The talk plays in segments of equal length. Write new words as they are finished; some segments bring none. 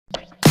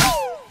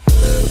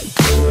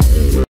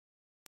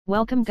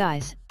Welcome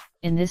guys,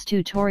 in this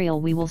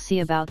tutorial we will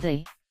see about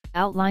the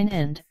outline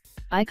and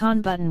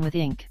icon button with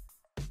ink.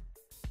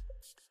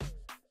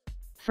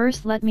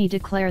 First let me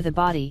declare the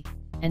body,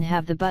 and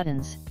have the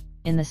buttons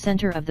in the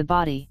center of the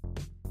body.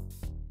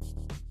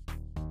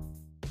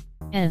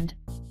 And,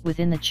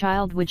 within the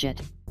child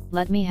widget,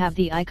 let me have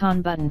the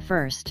icon button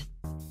first.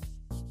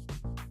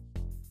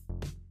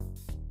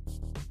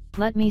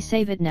 Let me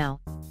save it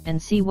now,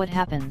 and see what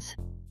happens.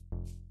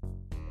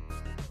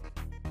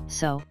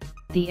 So,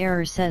 the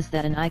error says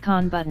that an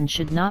icon button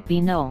should not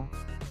be null.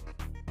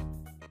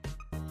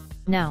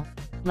 Now,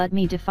 let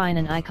me define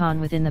an icon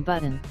within the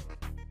button.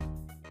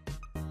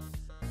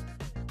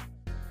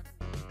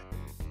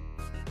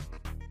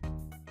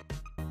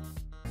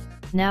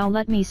 Now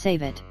let me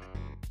save it.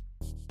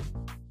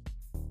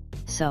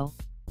 So,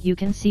 you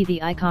can see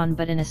the icon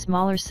but in a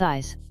smaller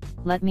size.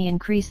 Let me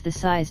increase the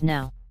size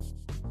now.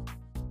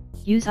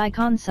 Use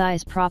icon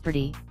size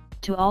property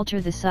to alter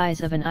the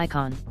size of an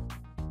icon.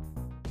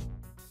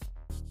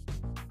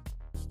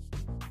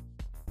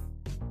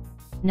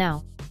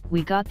 Now,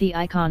 we got the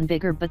icon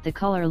bigger but the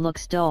color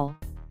looks dull.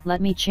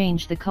 Let me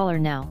change the color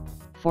now.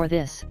 For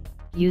this,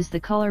 use the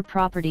color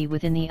property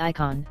within the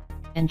icon,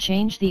 and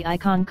change the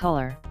icon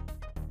color.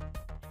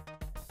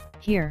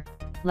 Here,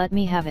 let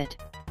me have it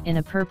in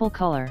a purple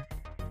color.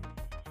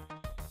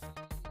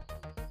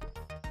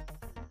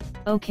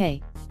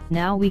 Okay,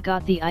 now we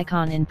got the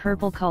icon in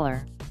purple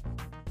color.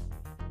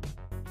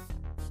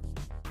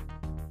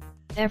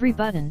 Every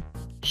button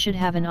should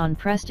have an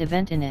onPressed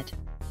event in it.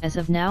 As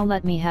of now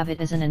let me have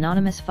it as an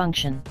anonymous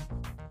function.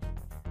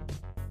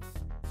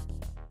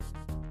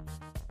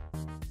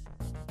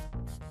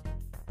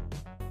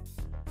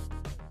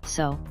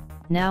 So,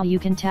 now you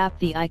can tap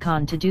the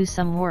icon to do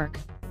some work,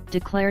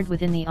 declared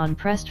within the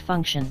onPressed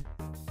function.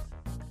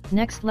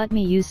 Next let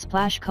me use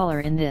splash color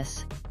in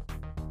this.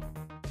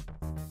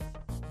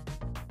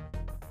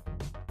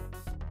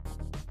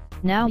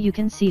 Now you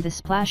can see the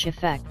splash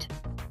effect.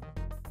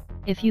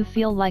 If you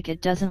feel like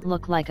it doesn't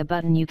look like a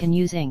button you can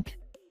use ink.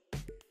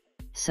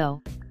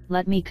 So,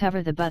 let me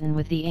cover the button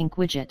with the ink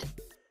widget.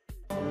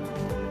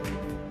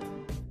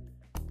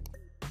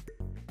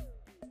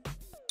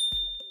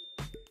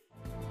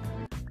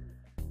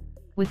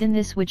 Within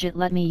this widget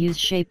let me use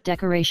shape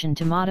decoration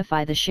to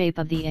modify the shape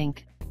of the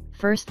ink.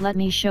 First let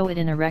me show it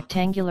in a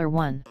rectangular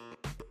one.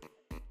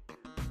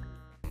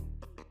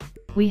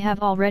 We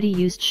have already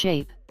used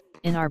shape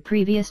in our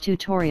previous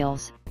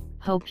tutorials,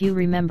 hope you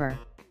remember.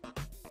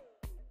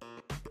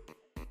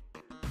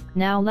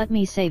 Now let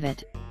me save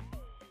it.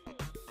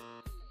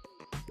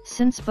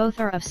 Since both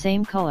are of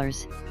same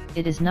colors,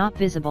 it is not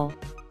visible,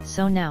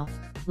 so now,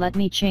 let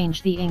me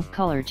change the ink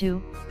color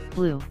to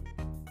blue.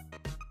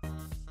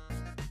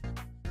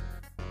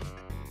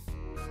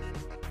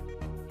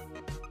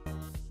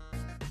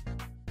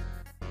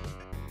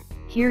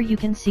 Here you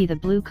can see the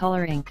blue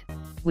color ink,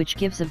 which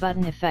gives a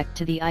button effect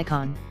to the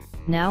icon.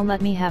 Now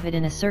let me have it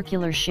in a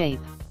circular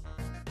shape.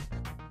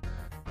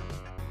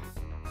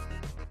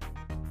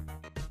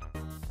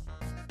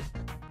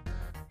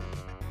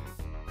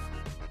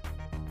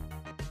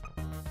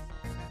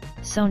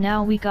 So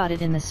now we got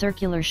it in the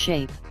circular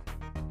shape.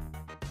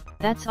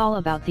 That's all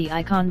about the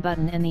icon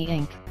button and the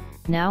ink.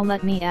 Now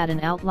let me add an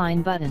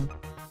outline button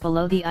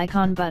below the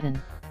icon button.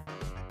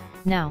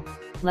 Now,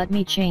 let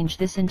me change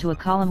this into a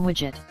column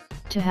widget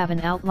to have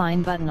an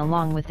outline button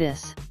along with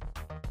this.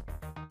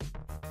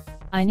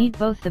 I need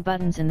both the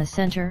buttons in the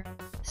center,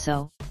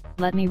 so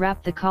let me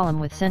wrap the column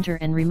with center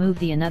and remove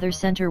the another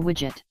center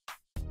widget.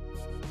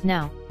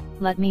 Now,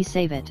 let me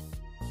save it.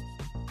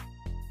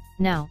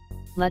 Now,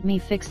 let me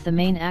fix the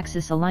main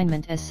axis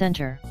alignment as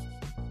center.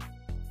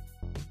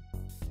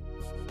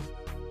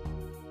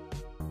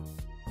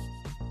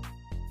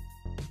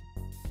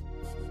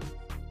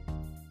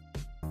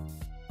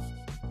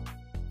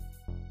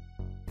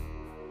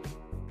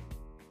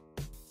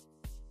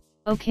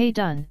 Okay,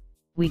 done,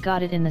 we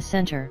got it in the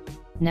center.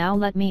 Now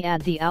let me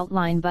add the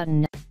outline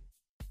button.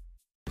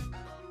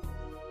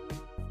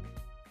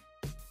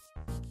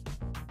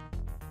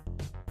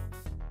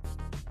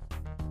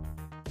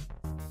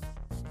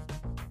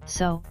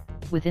 So,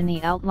 within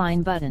the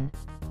outline button,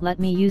 let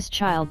me use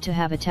child to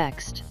have a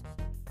text.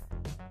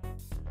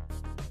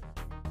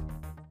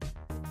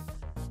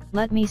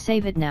 Let me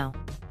save it now.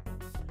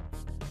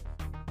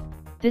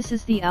 This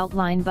is the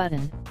outline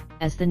button.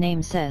 As the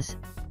name says,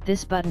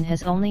 this button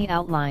has only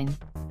outline.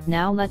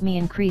 Now let me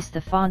increase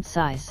the font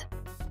size.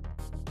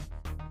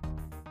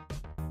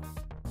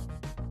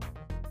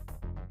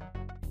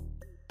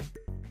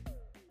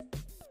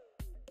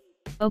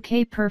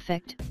 Okay,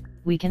 perfect.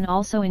 We can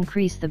also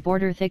increase the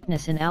border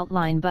thickness in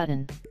outline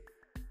button.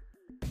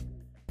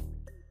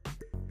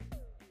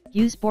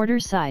 Use border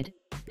side,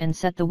 and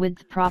set the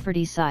width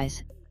property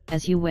size,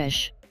 as you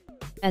wish.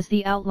 As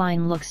the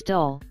outline looks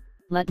dull,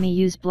 let me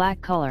use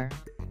black color.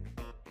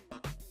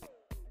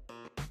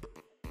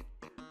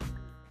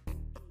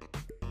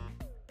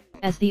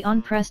 As the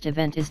onPressed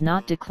event is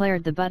not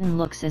declared, the button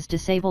looks as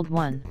disabled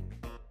one.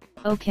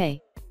 Okay,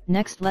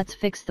 next let's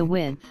fix the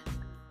width.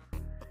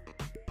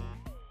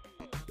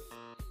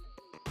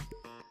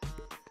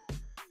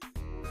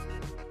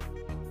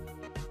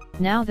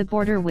 Now the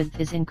border width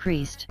is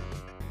increased.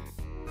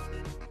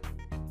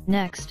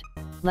 Next,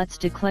 let's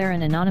declare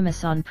an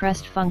anonymous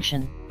onPressed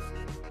function.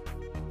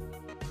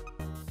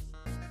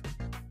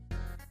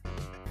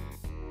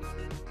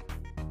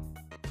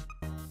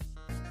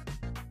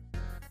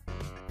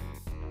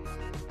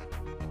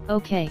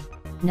 OK,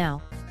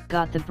 now,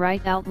 got the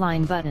bright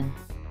outline button.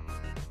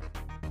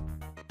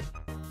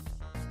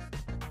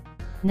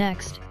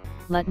 Next,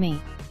 let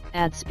me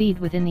add speed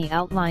within the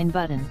outline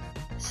button,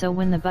 so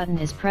when the button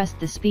is pressed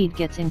the speed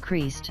gets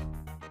increased.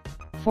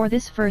 For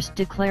this, first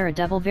declare a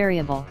double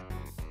variable.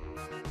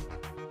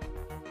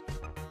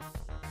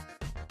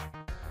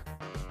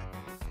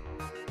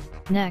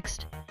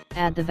 Next,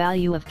 add the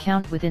value of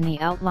count within the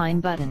outline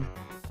button.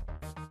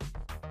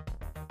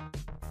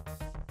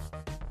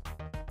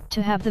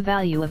 To have the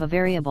value of a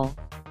variable,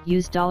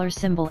 use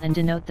 $symbol and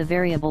denote the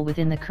variable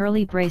within the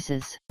curly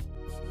braces.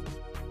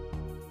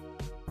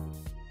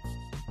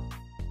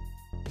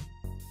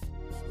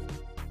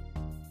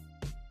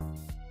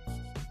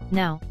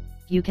 Now,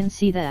 you can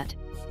see that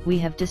we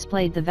have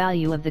displayed the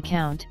value of the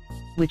count,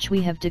 which we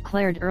have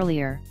declared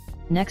earlier.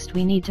 Next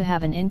we need to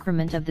have an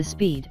increment of the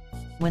speed,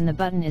 when the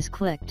button is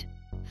clicked.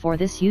 For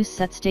this, use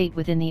setState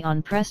within the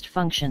onPressed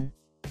function.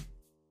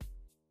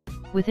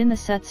 Within the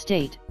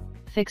setState,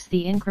 fix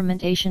the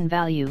incrementation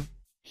value.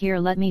 Here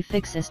let me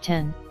fix as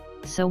 10,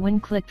 so when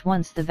clicked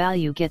once the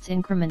value gets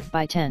increment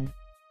by 10.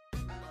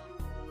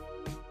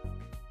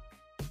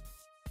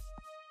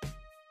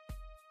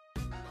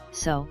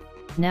 So,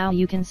 now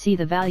you can see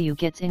the value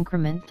gets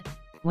increment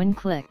when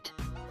clicked.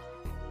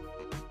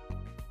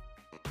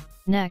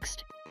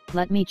 Next,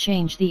 let me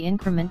change the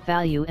increment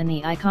value and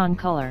the icon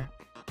color.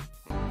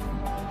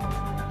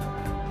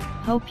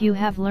 Hope you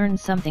have learned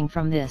something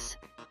from this.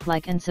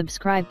 Like and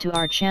subscribe to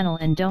our channel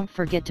and don't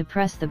forget to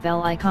press the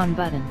bell icon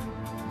button.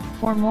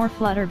 For more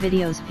Flutter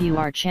videos, view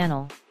our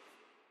channel.